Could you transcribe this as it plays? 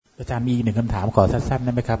อาจารย์มีหนึ่งคำถามขอสั้นๆไ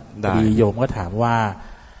ด้ไหมครับได้โยมก็ถามว่า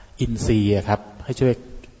อินทรีย์ครับให้ช่วย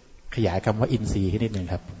ขยายคำว่าอินทรีย์ให้นิดหนึ่ง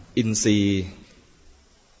ครับอินทรี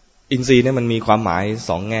ย์เนี่ยมันมีความหมาย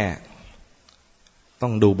สองแง่ต้อ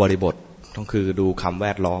งดูบริบทต้องคือดูคำแว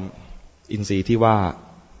ดล้อมอินทรีย์ที่ว่า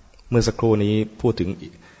เมื่อสักครู่นี้พูดถึง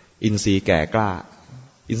อินทรีย์แก่กล้า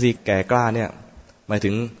อินทรีย์แก่กล้าเนี่ยหมายถึ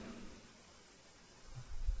ง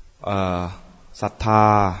ศรัทธา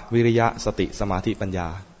วิริยะสติสมาธิปัญญา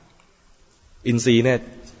อินทรีย์เนี่ย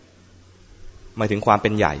หมายถึงความเป็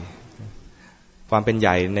นใหญ่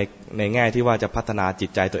ในแง่ที่ว่าจะพัฒนาจิต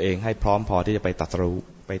ใจตัวเองให้พร้อมพอที่จะไปตรัส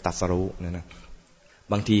รู้นะ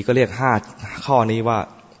บางทีก็เรียก5ข้อนี้ว่า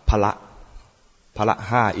พละ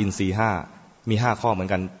5อินทรีย์5มี5ข้อเหมือน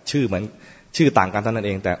กันชื่อต่างกันเท่านั้นเ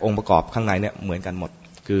องแต่องค์ประกอบข้างในเนี่ยเหมือนกันหมด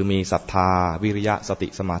คือมีศรัทธาวิริยะสติ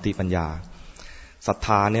สมาธิปัญญาศรัทธ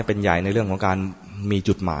าเนี่ยเป็นใหญ่ในเรื่องของการมี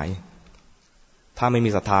จุดหมายถ้าไม่มี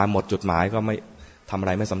ศรัทธาหมดจุดหมายก็ไม่ทำอะไ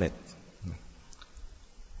รไม่สำเร็จ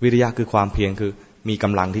วิริยะคือความเพียรคือมีก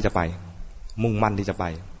ำลังที่จะไปมุ่งมั่นที่จะไป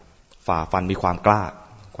ฝ่าฟันมีความกล้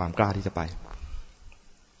าที่จะไป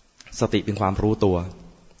สติเป็นความรู้ตัว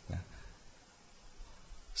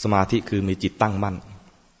สมาธิคือมีจิตตั้งมั่น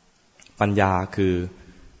ปัญญาคือ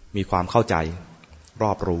มีความเข้าใจร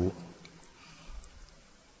อบรู้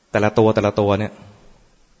แต่ละตัวเนี่ย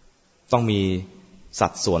ต้องมีสั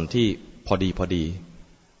ดส่วนที่พอดี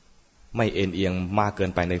ไม่เอ็นเอียงมากเกิ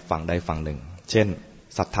นไปในฝั่งใดฝั่งหนึ่งเช่น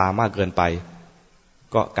ศรัทธามากเกินไป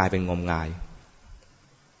ก็กลายเป็นงมงาย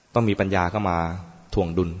ต้องมีปัญญาเข้ามาถ่วง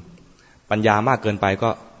ดุลปัญญามากเกินไปก็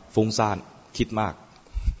ฟุ้งซ่านคิดมาก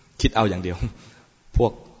คิดเอาอย่างเดียวพ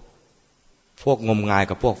วกงมงาย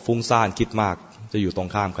กับพวกฟุ้งซ่านคิดมากจะอยู่ตรง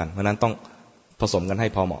ข้ามกันเพราะนั้นต้องผสมกันให้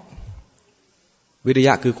พอเหมาะวิริย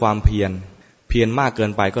ะคือความเพียรมากเกิ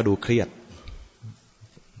นไปก็ดูเครียด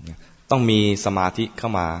ต้องมีสมาธิเข้า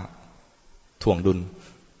มาถ่วงดุล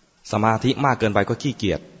สมาธิมากเกินไปก็ขี้เ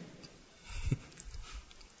กียจ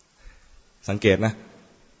สังเกตนะ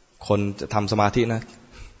คนจะทำสมาธินะ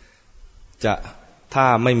จะถ้า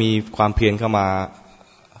ไม่มีความเพียรเข้ามา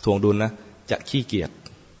ถ่วงดุลนะจะขี้เกียจ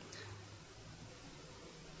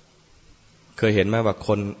เคยเห็นไหมว่าค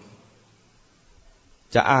น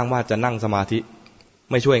จะอ้างว่าจะนั่งสมาธิ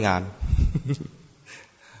ไม่ช่วยงาน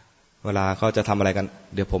เวลาเขาจะทำอะไรกัน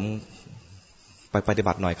เดี๋ยวผมไปปฏิ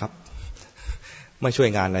บัติหน่อยครับไม่ช่วย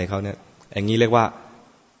งานอะไรเขาเนี่ยอย่างนี้เรียกว่า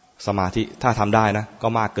สมาธิถ้าทำได้นะก็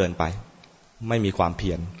มากเกินไปไม่มีความเ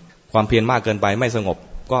พียรมากเกินไปไม่สงบ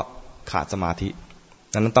ก็ขาดสมาธิ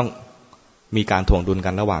ดังนั้นต้องมีการถ่วงดุลกั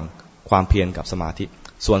นระหว่างความเพียรกับสมาธิ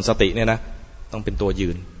ส่วนสติเนี่ยนะต้องเป็นตัวยื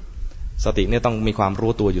นสติเนี่ยต้องมีความ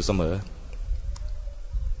รู้ตัวอยู่เสมอ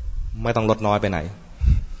ไม่ต้องลดน้อยไปไหน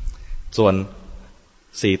ส่วน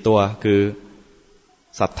4ตัวคือ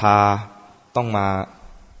ศรัทธาต้องมา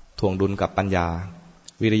ถ่วงดุลกับปัญญา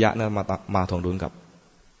วิริยะเนี่ยมาถ่วงดุลกับ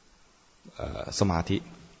สมาธิ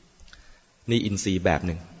นี่อินทรีย์แบบห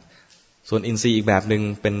นึ่งส่วนอินทรีย์อีกแบบหนึ่ง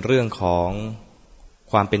เป็นเรื่องของ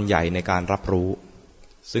ความเป็นใหญ่ในการรับรู้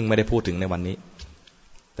ซึ่งไม่ได้พูดถึงในวันนี้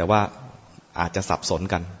แต่ว่าอาจจะสับสน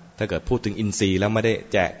กันถ้าเกิดพูดถึงอินทรีย์แล้วไม่ได้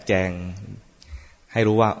แจงให้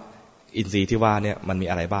รู้ว่าอินทรีย์ที่ว่าเนี่ยมันมี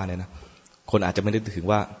อะไรบ้างเนี่ยนะคนอาจจะไม่ได้ถึง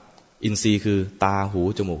ว่าอินทรีย์คือตาหู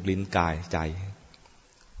จมูกลิ้นกายใจ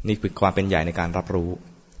นี่คือความเป็นใหญ่ในการรับรู้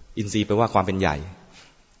อินทรีย์แปลว่าความเป็นใหญ่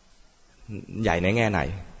ในแง่ไหน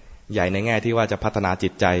ใหญ่ในแง่ที่ว่าจะพัฒนาจิ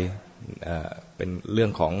ตใจเป็นเรื่อ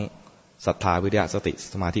งของศรัทธาวิริยะสติ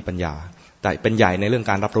สมาธิปัญญาแต่เป็นใหญ่ในเรื่อง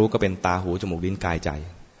การรับรู้ก็เป็นตาหูจมูกลิ้นกายใจ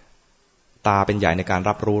ตาเป็นใหญ่ในการ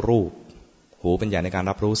รับรู้รูปหูเป็นใหญ่ในการ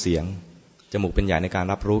รับรู้เสียงจมูกเป็นใหญ่ในการ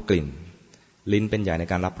รับรู้กลิ่นลิ้นเป็นใหญ่ใน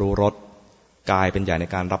การรับรู้รสกายเป็นใหญ่ใน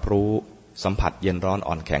การรับรู้สัมผัสเย็นร้อน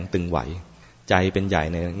อ่อนแข็งตึงไหวใจเป็นใหญ่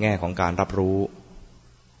ในแง่ของการรับรู้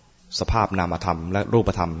สภาพนามธรรมและรูป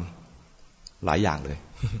ธรรมหลายอย่างเลย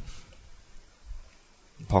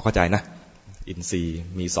พอเข้าใจนะอินทรีย์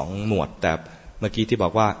มี2หมวดแต่เมื่อกี้ที่บอ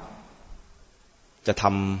กว่าจะท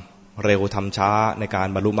ำเร็วทำช้าในการ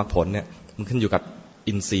บรรลุมรรคผลเนี่ยมันขึ้นอยู่กับ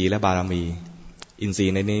อินทรีย์และบารมีอินทรี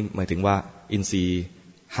ย์ในนี้หมายถึงว่าอินทรีย์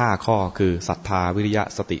5ข้อคือศรัทธาวิริยะ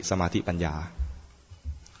สติสมาธิปัญญา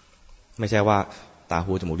ไม่ใช่ว่าตา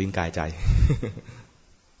หูจมูกลิ้นกายใจ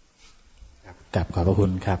ครับขอบพระคุ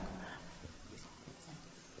ณครับ